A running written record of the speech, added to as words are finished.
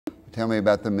Tell me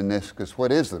about the meniscus.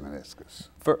 What is the meniscus?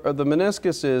 The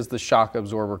meniscus is the shock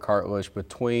absorber cartilage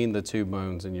between the two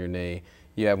bones in your knee.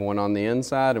 You have one on the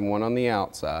inside and one on the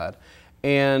outside.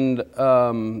 And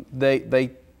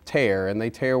they tear, and they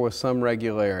tear with some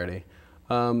regularity.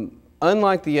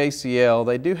 Unlike the ACL,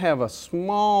 they do have a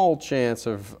small chance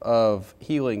of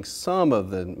healing some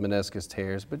of the meniscus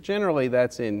tears, but generally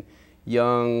that's in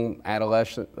young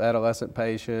adolescent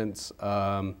patients.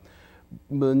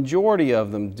 Majority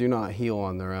of them do not heal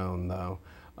on their own, though.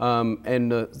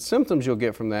 And the symptoms you'll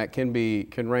get from that can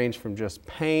range from just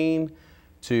pain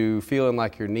to feeling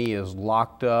like your knee is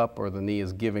locked up or the knee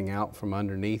is giving out from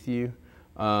underneath you.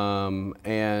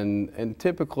 And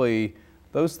typically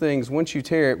those things, once you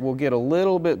tear it, will get a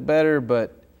little bit better,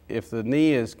 but if the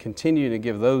knee is continuing to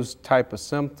give those type of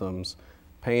symptoms,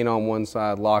 pain on one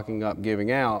side, locking up,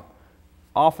 giving out,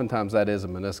 oftentimes that is a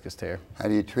meniscus tear. How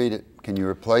do you treat it? Can you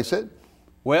replace it?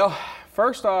 Well,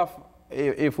 first off,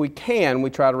 if we can, we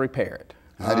try to repair it.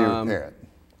 How do you repair it?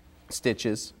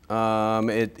 Stitches.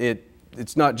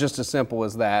 It's not just as simple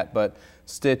as that, but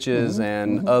stitches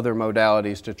and other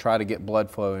modalities to try to get blood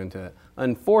flow into it.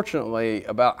 Unfortunately,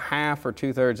 about half or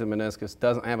 2/3 of meniscus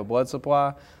doesn't have a blood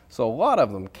supply, so a lot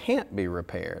of them can't be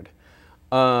repaired.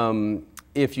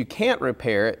 If you can't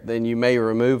repair it, then you may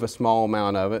remove a small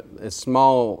amount of it, as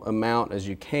small amount as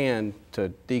you can to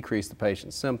decrease the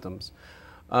patient's symptoms.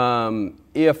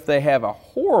 If they have a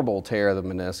horrible tear of the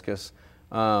meniscus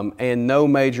and no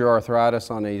major arthritis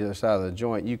on either side of the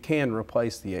joint, you can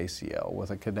replace the ACL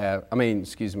with a the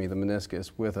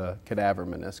meniscus with a cadaver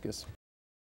meniscus.